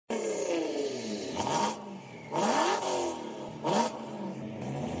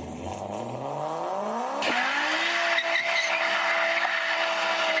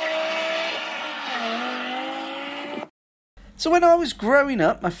So when I was growing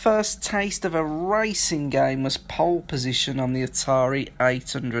up, my first taste of a racing game was pole position on the Atari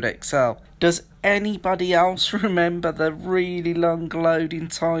 800XL. Does anybody else remember the really long loading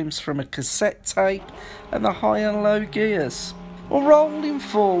times from a cassette tape and the high and low gears? Well, rolling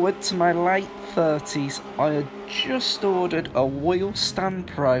forward to my late 30s, I had just ordered a Wheel Stand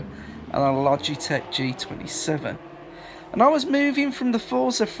Pro and a Logitech G27. And I was moving from the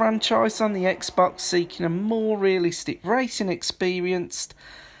Forza franchise on the Xbox, seeking a more realistic racing experience,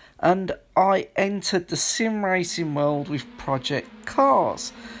 and I entered the sim racing world with Project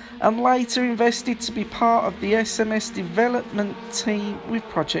Cars, and later invested to be part of the SMS development team with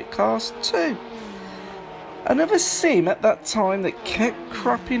Project Cars 2. Another sim at that time that kept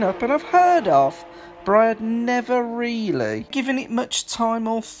cropping up and I've heard of, but I had never really given it much time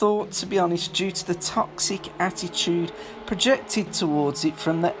or thought, to be honest, due to the toxic attitude projected towards it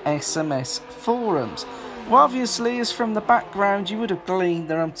from the SMS forums. Well, obviously, as from the background you would have gleaned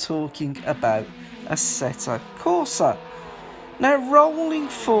that I'm talking about Assetto Corsa. Now, rolling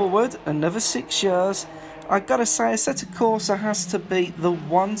forward another 6 years, I gotta say Assetto Corsa has to be the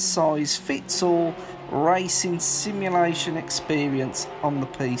one-size-fits-all racing simulation experience on the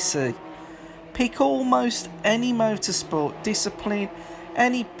PC. Pick almost any motorsport discipline,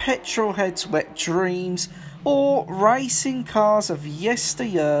 any petrolhead's wet dreams, or racing cars of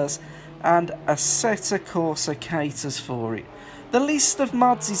yesteryears, and Assetto Corsa caters for it. The list of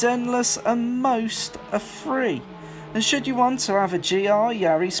mods is endless and most are free. And should you want to have a GR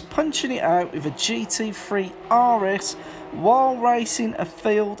Yaris punching it out with a GT3 RS while racing a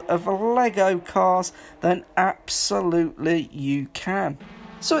field of Lego cars, then absolutely you can.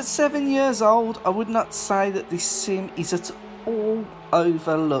 So at 7 years old, I would not say that this sim is at all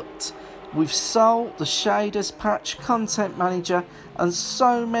overlooked. With Soul, the Shaders Patch, Content Manager, and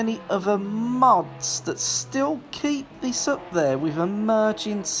so many other mods that still keep this up there with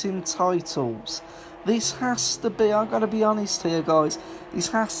emerging sim titles. This has to be, I've got to be honest here guys, this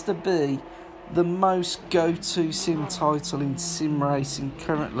has to be the most go-to sim title in sim racing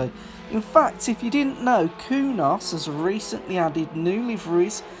currently. In fact, if you didn't know, Kunos has recently added new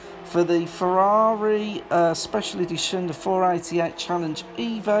liveries for the Ferrari Special Edition, the 488 Challenge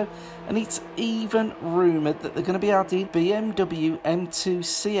Evo, and it's even rumoured that they're going to be adding BMW M2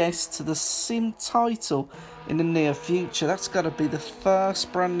 CS to the sim title in the near future. That's got to be the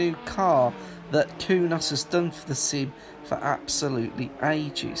first brand new car that Kunos has done for the sim for absolutely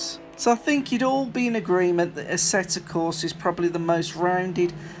ages. So I think you'd all be in agreement that Assetto Corsa is probably the most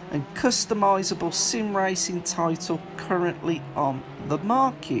rounded and customisable sim racing title currently on the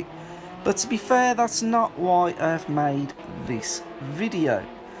market. But to be fair, that's not why I've made this video.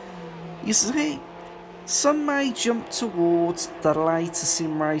 You see, some may jump towards the later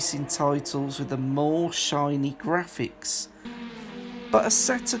sim racing titles with the more shiny graphics, but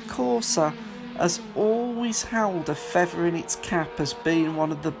Assetto Corsa has always held a feather in its cap as being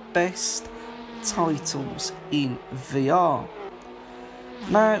one of the best titles in VR.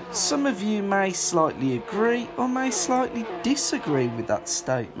 Now, some of you may slightly agree or may slightly disagree with that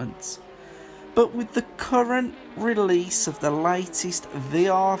statement, but with the current release of the latest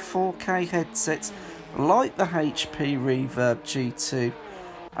VR 4K headsets like the HP Reverb G2,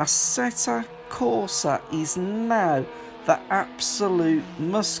 Assetto Corsa is now the absolute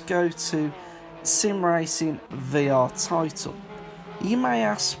must-go-to sim racing VR title. You may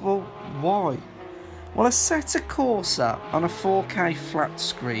ask, well, why? Well, Assetto Corsa on a 4K flat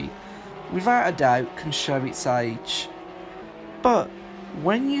screen without a doubt can show its age, but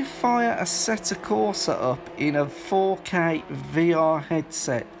when you fire Assetto Corsa up in a 4K VR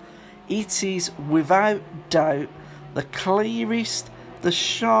headset, it is without doubt the clearest, the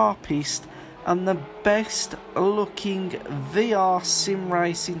sharpest and the best looking VR sim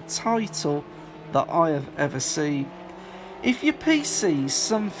racing title that I have ever seen. If your PC is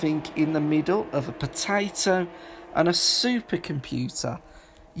something in the middle of a potato and a supercomputer,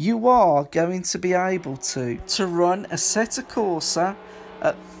 you are going to be able to run Assetto Corsa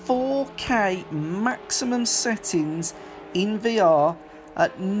at 4K maximum settings in VR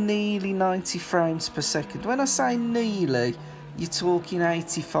at nearly 90 frames per second. When I say nearly, you're talking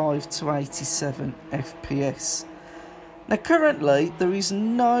 85 to 87 FPS. Now currently there is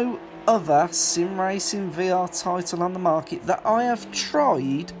no other sim racing VR title on the market that I have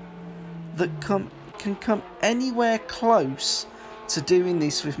tried that can come anywhere close to doing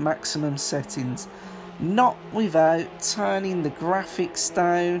this with maximum settings, not without turning the graphics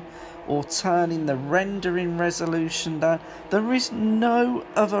down or turning the rendering resolution down. There is no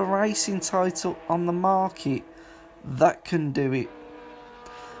other racing title on the market that can do it.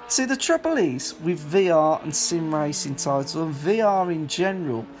 See, the trouble is with VR and sim racing titles, and VR in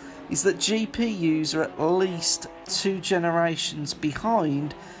general, is that GPUs are at least 2 generations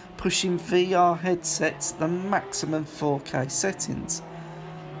behind pushing VR headsets the maximum 4K settings.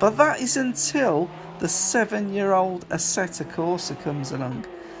 But that is until the 7-year-old Assetto Corsa comes along.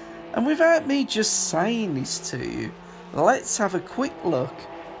 And without me just saying this to you, let's have a quick look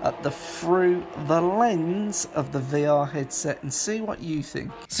at the through the lens of the VR headset and see what you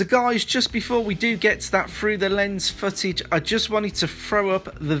think. So guys, just before we do get to that through the lens footage, I just wanted to throw up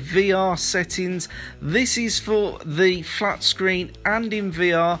the VR settings. This is for the flat screen and in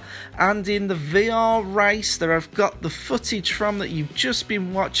VR, and in the VR race that I've got the footage from that you've just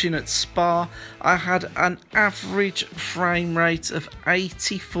been watching at Spa, I had an average frame rate of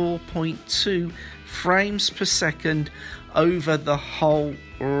 84.2 frames per second over the whole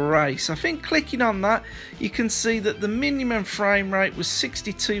race. I think clicking on that, you can see that the minimum frame rate was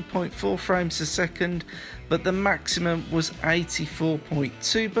 62.4 frames a second, but the maximum was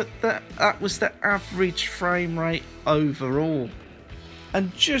 84.2, but that was the average frame rate overall.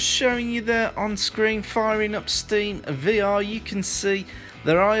 And just showing you there on screen, firing up Steam VR, you can see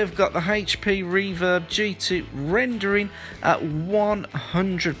that I have got the HP Reverb G2 rendering at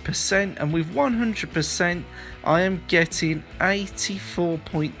 100%, and with 100% I am getting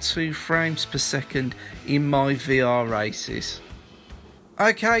 84.2 frames per second in my VR races.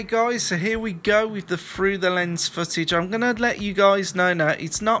 Okay guys, so here we go with the through the lens footage. I'm going to let you guys know now,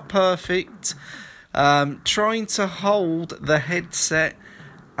 it's not perfect. Trying to hold the headset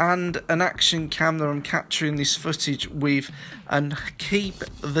and an action cam that I'm capturing this footage with and keep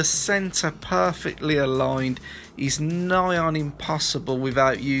the centre perfectly aligned is nigh on impossible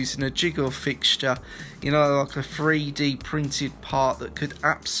without using a jiggle fixture, you know, like a 3D printed part that could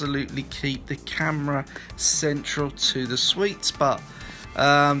absolutely keep the camera central to the sweet spot.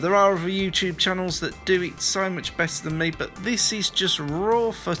 There are other YouTube channels that do it so much better than me, but this is just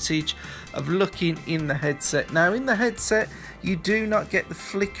raw footage of looking in the headset. Now in the headset you do not get the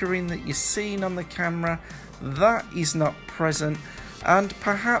flickering that you're seeing on the camera, that is not present, and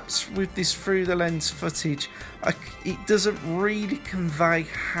perhaps with this through the lens footage it doesn't really convey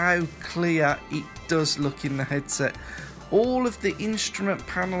how clear it does look in the headset. All of the instrument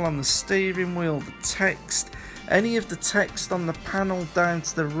panel on the steering wheel, the text, any of the text on the panel down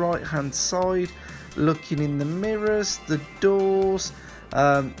to the right hand side, looking in the mirrors, the doors,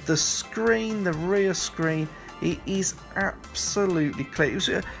 the screen, the rear screen, it is absolutely clear. It was,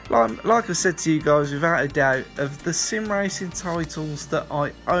 like I said to you guys, without a doubt, of the sim racing titles that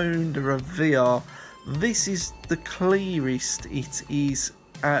I owned or of VR, this is the clearest it is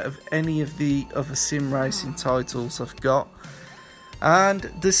out of any of the other sim racing titles I've got. And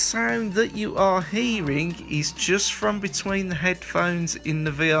the sound that you are hearing is just from between the headphones in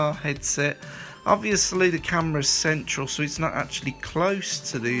the VR headset. Obviously the camera is central, so it's not actually close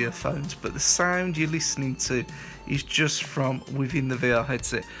to the earphones, but the sound you're listening to is just from within the VR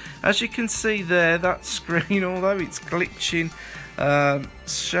headset. As you can see there, that screen, although it's glitching,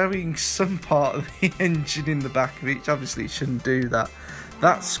 showing some part of the engine in the back of it, which obviously it shouldn't do that.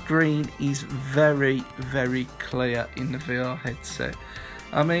 That screen is very, very clear in the VR headset.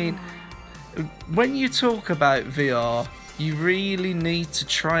 I mean, when you talk about VR, you really need to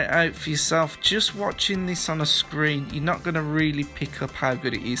try it out for yourself. Just watching this on a screen, you're not going to really pick up how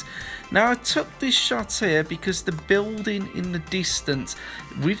good it is. Now, I took this shot here because the building in the distance,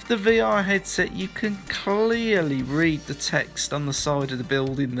 with the VR headset, you can clearly read the text on the side of the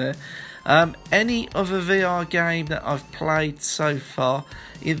building there. Any other VR game that I've played so far,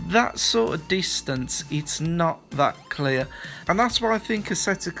 in that sort of distance, it's not that clear. And that's why I think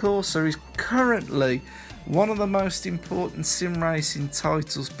Assetto Corsa is currently one of the most important sim racing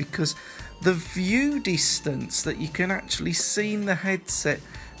titles, because the view distance that you can actually see in the headset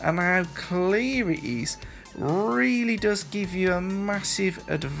and how clear it is really does give you a massive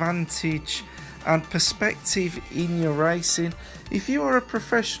advantage and perspective in your racing. If you are a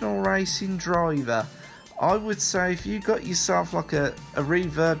professional racing driver, I would say if you got yourself like a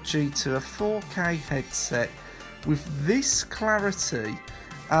Reverb G2, a 4K headset with this clarity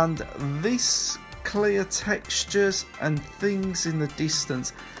and this clear textures and things in the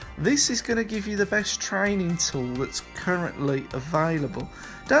distance, this is going to give you the best training tool that's currently available.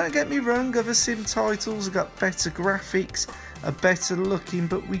 Don't get me wrong, other sim titles have got better graphics, are better looking,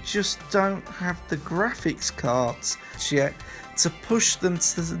 but we just don't have the graphics cards yet to push them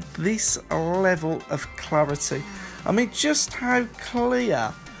to this level of clarity. I mean, just how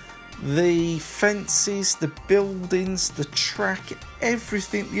clear the fences, the buildings, the track,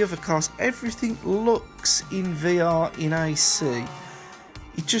 everything, the other cars, everything looks in VR in AC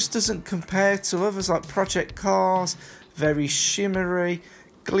it just doesn't compare to others like Project Cars, very shimmery,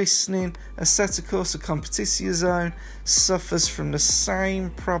 glistening. Assetto Corsa Competition Zone suffers from the same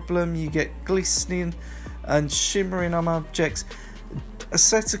problem. You get glistening and shimmering on objects.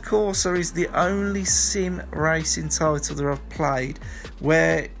 Assetto Corsa is the only sim racing title that I've played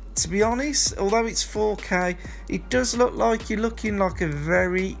where, to be honest, although it's 4K, it does look like you're looking like a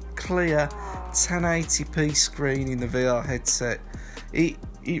very clear 1080p screen in the VR headset.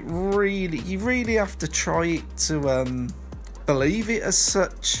 You really have to try it to believe it as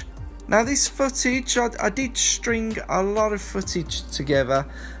such. Now this footage, I did string a lot of footage together,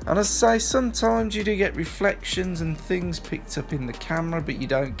 and I say sometimes you do get reflections and things picked up in the camera, but you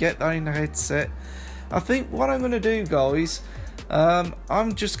don't get that in the headset. I think what I'm going to do, guys,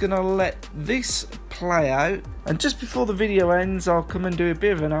 I'm just going to let this play out, and just before the video ends I'll come and do a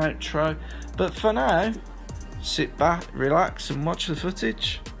bit of an outro, but for now, sit back, relax and watch the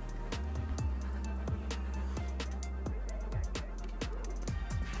footage.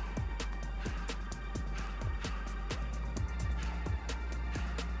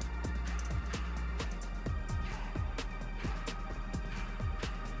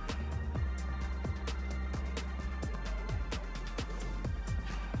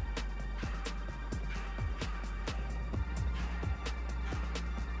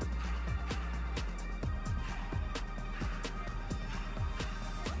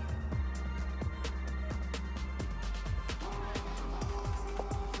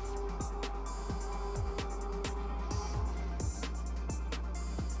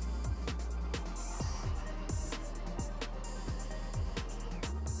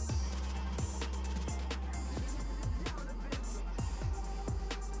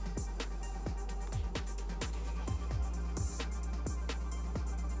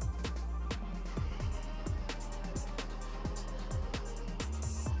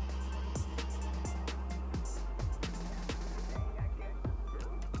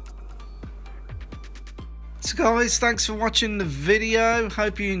 So guys, thanks for watching the video,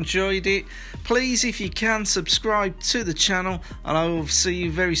 hope you enjoyed it. Please, if you can, subscribe to the channel and I will see you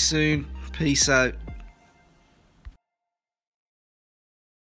very soon. Peace out.